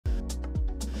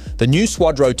The new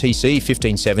Swadro TC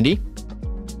 1570,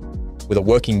 with a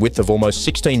working width of almost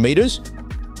 16 meters,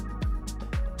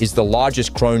 is the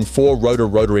largest Krone 4-rotor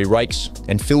rotary rakes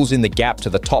and fills in the gap to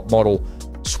the top model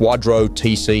Swadro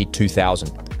TC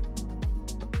 2000.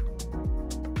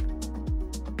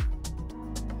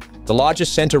 The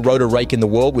largest center rotor rake in the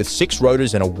world, with 6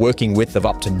 rotors and a working width of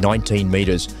up to 19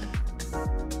 meters.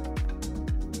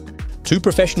 2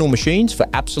 professional machines for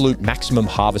absolute maximum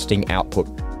harvesting output.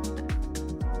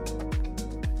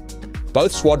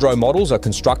 Both Swadro models are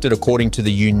constructed according to the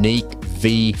unique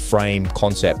V-frame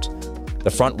concept.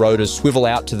 The front rotors swivel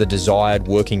out to the desired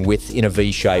working width in a V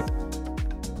shape.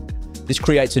 This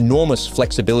creates enormous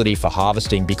flexibility for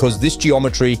harvesting because this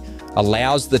geometry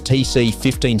allows the TC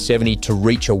 1570 to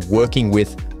reach a working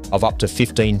width of up to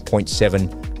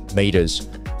 15.7 meters.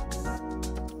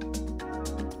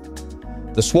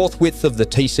 The swath width of the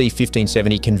TC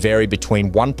 1570 can vary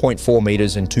between 1.4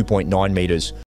 meters and 2.9 meters.